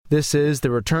This is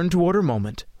the Return to Order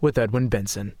Moment with Edwin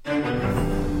Benson,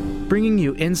 bringing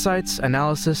you insights,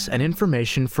 analysis, and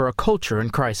information for a culture in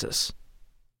crisis.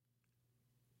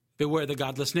 Beware the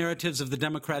Godless Narratives of the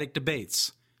Democratic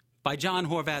Debates by John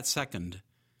Horvat II,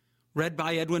 read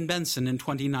by Edwin Benson in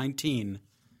 2019.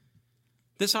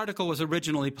 This article was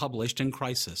originally published in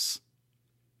Crisis.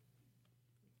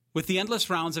 With the endless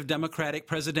rounds of Democratic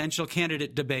presidential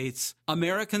candidate debates,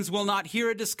 Americans will not hear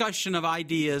a discussion of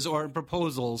ideas or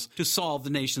proposals to solve the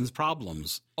nation's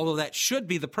problems, although that should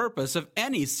be the purpose of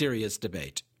any serious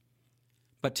debate.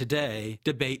 But today,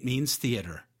 debate means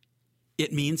theater.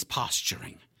 It means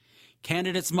posturing.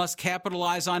 Candidates must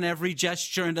capitalize on every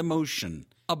gesture and emotion.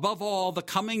 Above all, the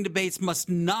coming debates must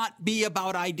not be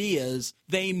about ideas.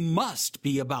 They must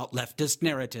be about leftist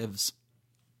narratives.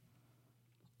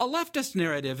 A leftist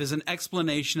narrative is an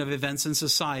explanation of events in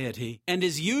society and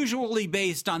is usually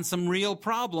based on some real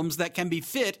problems that can be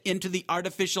fit into the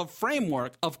artificial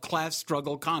framework of class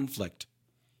struggle conflict.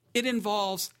 It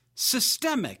involves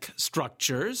systemic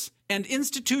structures and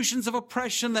institutions of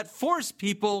oppression that force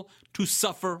people to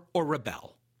suffer or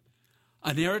rebel.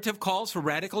 A narrative calls for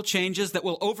radical changes that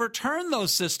will overturn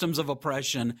those systems of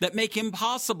oppression that make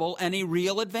impossible any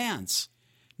real advance.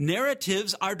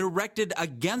 Narratives are directed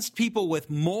against people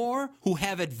with more who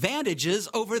have advantages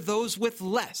over those with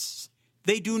less.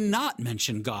 They do not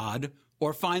mention God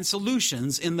or find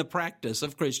solutions in the practice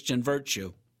of Christian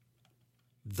virtue.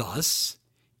 Thus,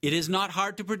 it is not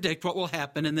hard to predict what will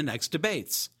happen in the next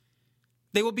debates.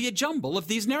 They will be a jumble of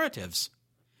these narratives.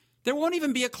 There won't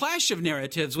even be a clash of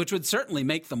narratives, which would certainly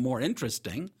make them more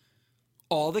interesting.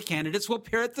 All the candidates will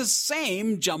parrot the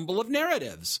same jumble of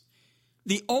narratives.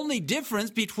 The only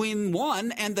difference between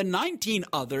one and the 19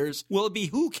 others will be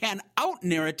who can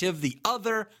out-narrative the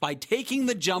other by taking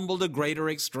the jumble to greater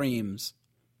extremes.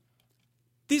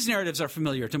 These narratives are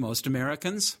familiar to most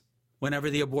Americans.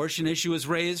 Whenever the abortion issue is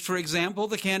raised, for example,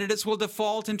 the candidates will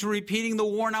default into repeating the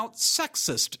worn-out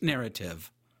sexist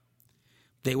narrative.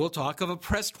 They will talk of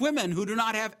oppressed women who do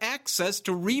not have access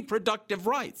to reproductive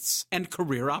rights and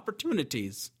career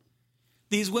opportunities.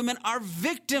 These women are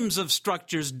victims of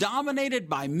structures dominated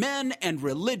by men and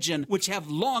religion which have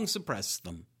long suppressed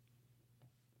them.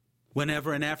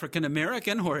 Whenever an African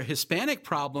American or a Hispanic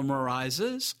problem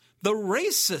arises, the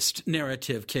racist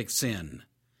narrative kicks in.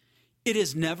 It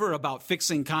is never about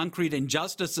fixing concrete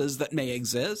injustices that may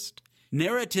exist.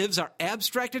 Narratives are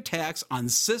abstract attacks on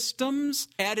systems,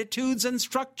 attitudes, and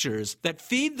structures that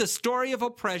feed the story of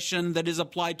oppression that is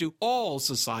applied to all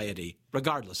society,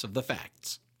 regardless of the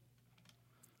facts.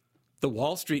 The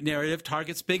Wall Street narrative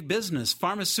targets big business,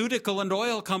 pharmaceutical and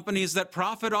oil companies that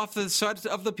profit off the sweat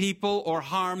of the people or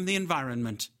harm the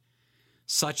environment.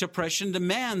 Such oppression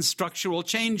demands structural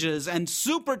changes and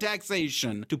super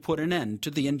taxation to put an end to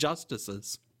the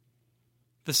injustices.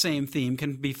 The same theme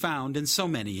can be found in so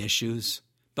many issues.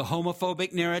 The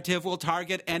homophobic narrative will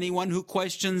target anyone who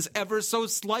questions ever so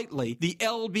slightly the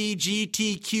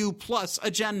LGBTQ+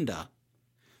 agenda.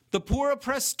 The poor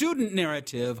oppressed student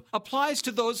narrative applies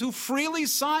to those who freely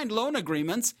signed loan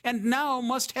agreements and now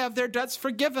must have their debts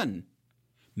forgiven.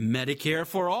 Medicare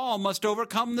for all must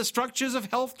overcome the structures of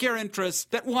healthcare interests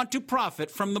that want to profit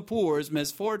from the poor's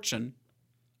misfortune.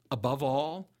 Above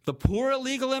all, the poor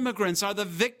illegal immigrants are the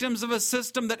victims of a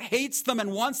system that hates them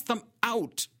and wants them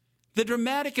out. The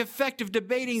dramatic effect of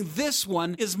debating this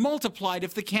one is multiplied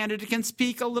if the candidate can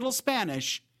speak a little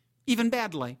Spanish, even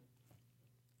badly.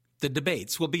 The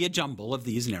debates will be a jumble of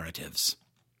these narratives.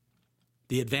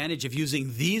 The advantage of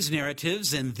using these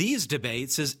narratives in these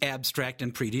debates is abstract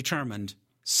and predetermined.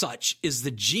 Such is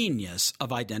the genius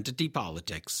of identity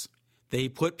politics. They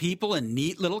put people in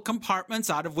neat little compartments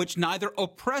out of which neither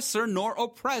oppressor nor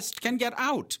oppressed can get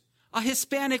out. A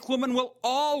Hispanic woman will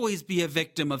always be a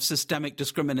victim of systemic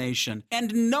discrimination,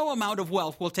 and no amount of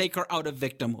wealth will take her out of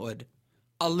victimhood.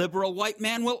 A liberal white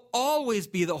man will always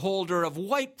be the holder of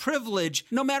white privilege,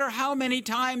 no matter how many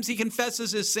times he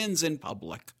confesses his sins in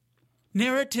public.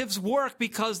 Narratives work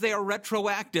because they are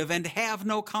retroactive and have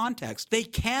no context. They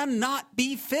cannot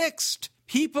be fixed.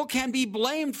 People can be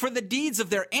blamed for the deeds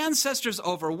of their ancestors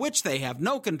over which they have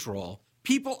no control.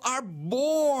 People are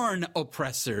born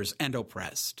oppressors and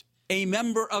oppressed. A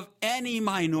member of any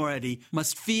minority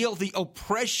must feel the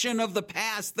oppression of the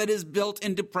past that is built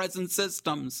into present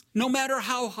systems, no matter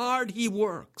how hard he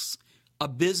works. A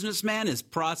businessman is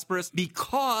prosperous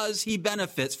because he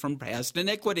benefits from past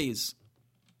iniquities.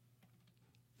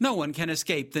 No one can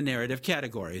escape the narrative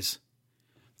categories.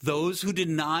 Those who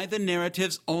deny the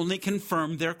narratives only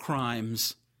confirm their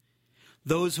crimes.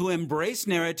 Those who embrace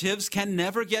narratives can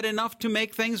never get enough to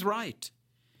make things right.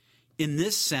 In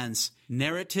this sense,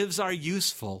 narratives are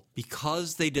useful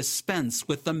because they dispense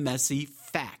with the messy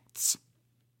facts.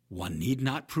 One need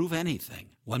not prove anything.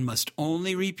 One must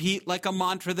only repeat like a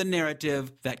mantra the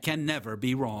narrative that can never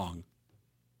be wrong.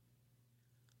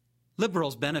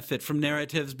 Liberals benefit from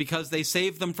narratives because they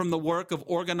save them from the work of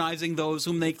organizing those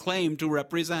whom they claim to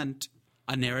represent.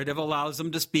 A narrative allows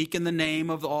them to speak in the name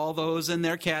of all those in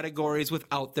their categories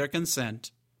without their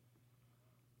consent.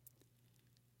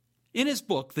 In his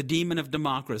book, The Demon of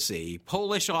Democracy,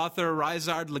 Polish author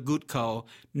Ryszard Legutko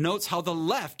notes how the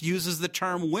left uses the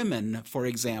term women, for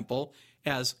example,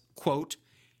 as, quote,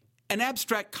 an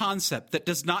abstract concept that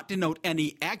does not denote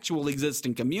any actual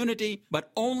existing community,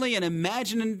 but only an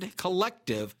imagined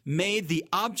collective made the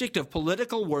object of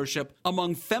political worship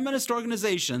among feminist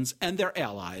organizations and their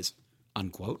allies,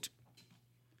 unquote.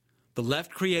 The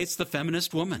left creates the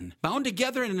feminist woman, bound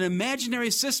together in an imaginary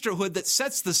sisterhood that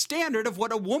sets the standard of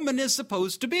what a woman is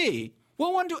supposed to be.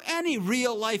 Woe unto any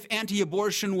real-life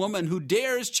anti-abortion woman who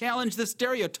dares challenge the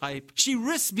stereotype. She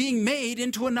risks being made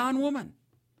into a non-woman.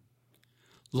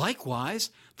 Likewise,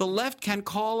 the left can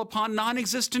call upon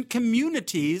non-existent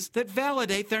communities that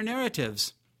validate their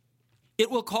narratives.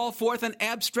 It will call forth an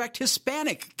abstract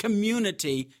Hispanic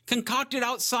community concocted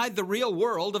outside the real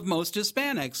world of most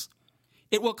Hispanics.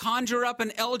 It will conjure up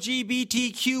an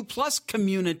LGBTQ plus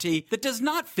community that does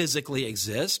not physically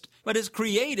exist, but is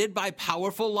created by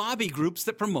powerful lobby groups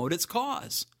that promote its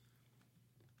cause.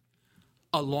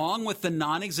 Along with the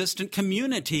non-existent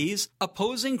communities,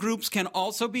 opposing groups can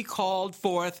also be called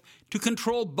forth to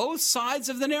control both sides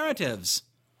of the narratives.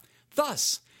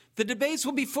 Thus, the debates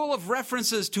will be full of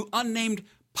references to unnamed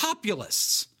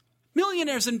populists,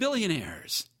 millionaires and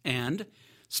billionaires, and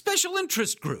special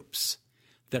interest groups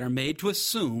that are made to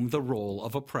assume the role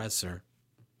of oppressor.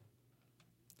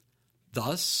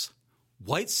 Thus,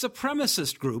 white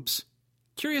supremacist groups,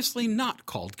 curiously not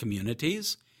called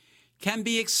communities, can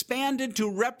be expanded to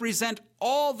represent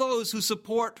all those who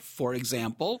support, for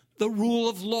example, the rule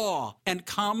of law and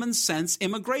common sense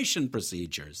immigration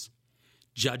procedures.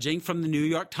 Judging from the New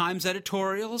York Times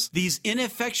editorials, these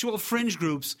ineffectual fringe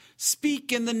groups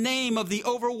speak in the name of the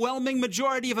overwhelming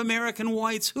majority of American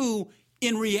whites who,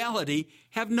 in reality,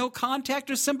 have no contact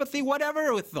or sympathy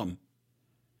whatever with them.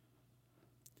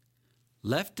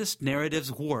 Leftist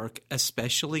narratives work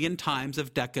especially in times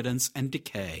of decadence and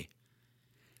decay.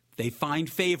 They find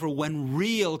favor when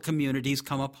real communities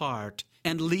come apart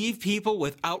and leave people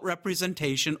without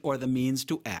representation or the means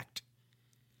to act.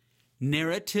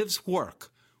 Narratives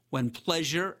work when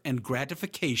pleasure and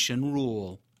gratification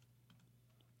rule.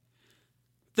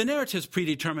 The narrative's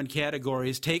predetermined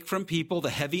categories take from people the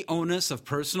heavy onus of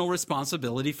personal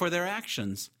responsibility for their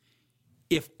actions.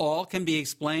 If all can be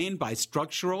explained by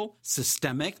structural,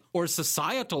 systemic, or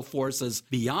societal forces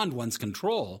beyond one's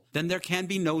control, then there can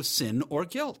be no sin or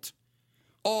guilt.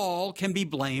 All can be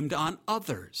blamed on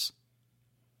others.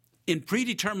 In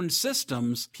predetermined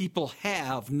systems, people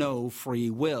have no free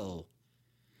will.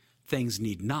 Things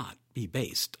need not be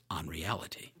based on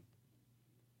reality.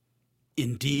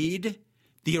 Indeed,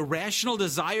 the irrational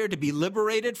desire to be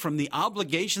liberated from the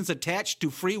obligations attached to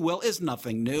free will is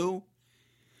nothing new.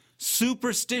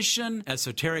 Superstition,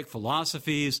 esoteric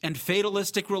philosophies, and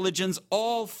fatalistic religions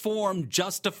all form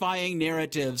justifying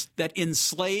narratives that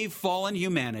enslave fallen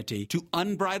humanity to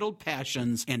unbridled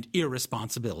passions and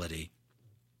irresponsibility.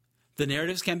 The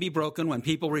narratives can be broken when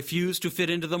people refuse to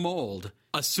fit into the mold,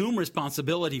 assume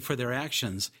responsibility for their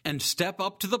actions, and step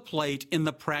up to the plate in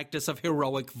the practice of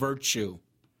heroic virtue.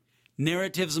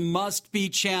 Narratives must be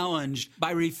challenged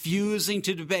by refusing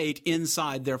to debate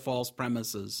inside their false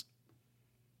premises.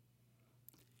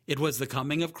 It was the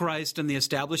coming of Christ and the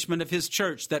establishment of his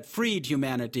church that freed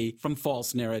humanity from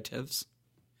false narratives.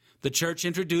 The church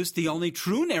introduced the only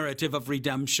true narrative of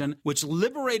redemption, which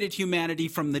liberated humanity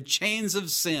from the chains of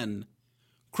sin.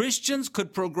 Christians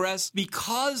could progress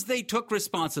because they took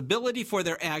responsibility for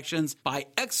their actions by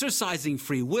exercising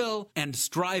free will and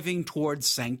striving towards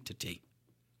sanctity.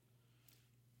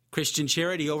 Christian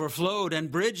charity overflowed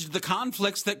and bridged the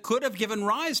conflicts that could have given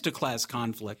rise to class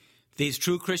conflict. These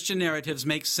true Christian narratives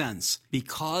make sense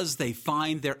because they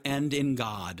find their end in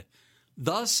God,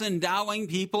 thus endowing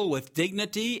people with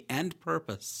dignity and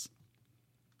purpose.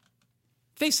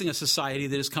 Facing a society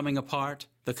that is coming apart,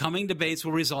 the coming debates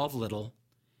will resolve little.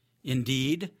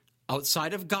 Indeed,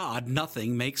 outside of God,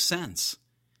 nothing makes sense.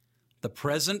 The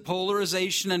present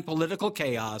polarization and political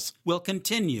chaos will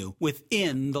continue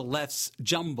within the left's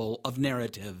jumble of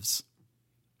narratives.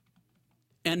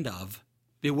 End of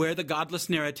Beware the Godless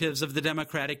Narratives of the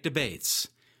Democratic Debates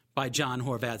by John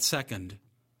Horvat II.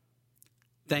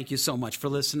 Thank you so much for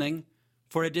listening.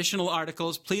 For additional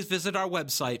articles, please visit our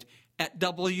website at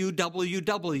www.tfp.org.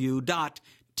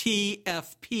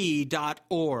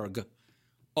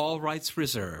 All rights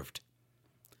reserved.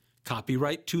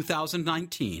 Copyright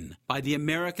 2019 by the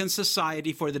American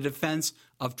Society for the Defense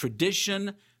of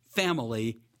Tradition,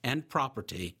 Family, and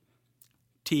Property.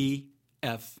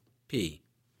 TFP.